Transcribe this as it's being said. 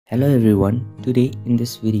Hello everyone, today in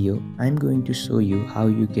this video I'm going to show you how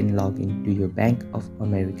you can log into your Bank of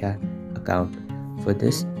America account. For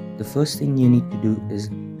this, the first thing you need to do is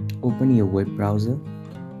open your web browser.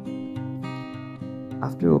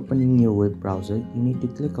 After opening your web browser, you need to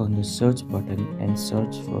click on the search button and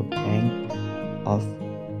search for Bank of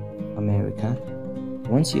America.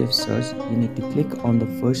 Once you have searched, you need to click on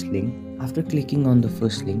the first link. After clicking on the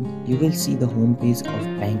first link, you will see the home page of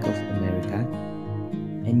Bank of America.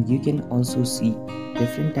 And you can also see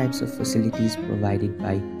different types of facilities provided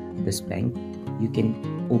by this bank. You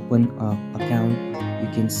can open an account, you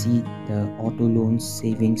can see the auto loans,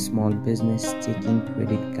 savings, small business, checking,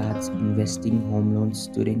 credit cards, investing, home loans,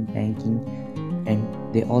 student banking,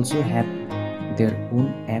 and they also have their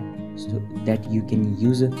own app so that you can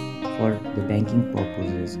use for the banking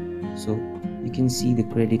purposes. So you can see the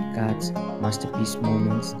credit cards, masterpiece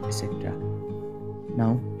moments, etc.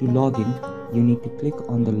 Now to log in, you need to click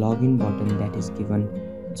on the login button that is given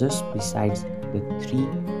just besides the three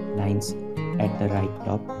lines at the right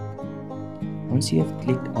top. Once you have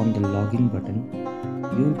clicked on the login button,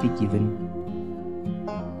 you will be given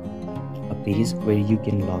a page where you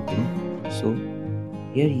can log in. So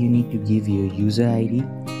here you need to give your user ID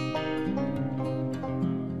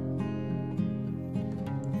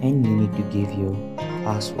and you need to give your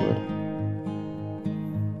password.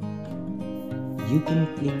 You can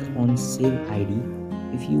click on save ID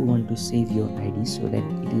if you want to save your ID so that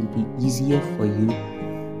it will be easier for you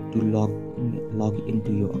to log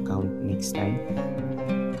into your account next time,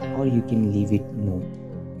 or you can leave it no.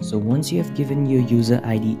 So once you have given your user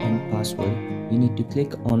ID and password, you need to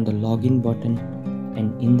click on the login button,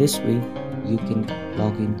 and in this way you can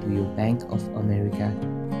log into your Bank of America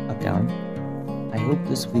account. I hope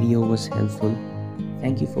this video was helpful.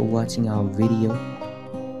 Thank you for watching our video.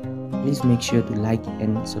 Please make sure to like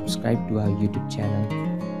and subscribe to our YouTube channel.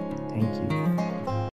 Thank you.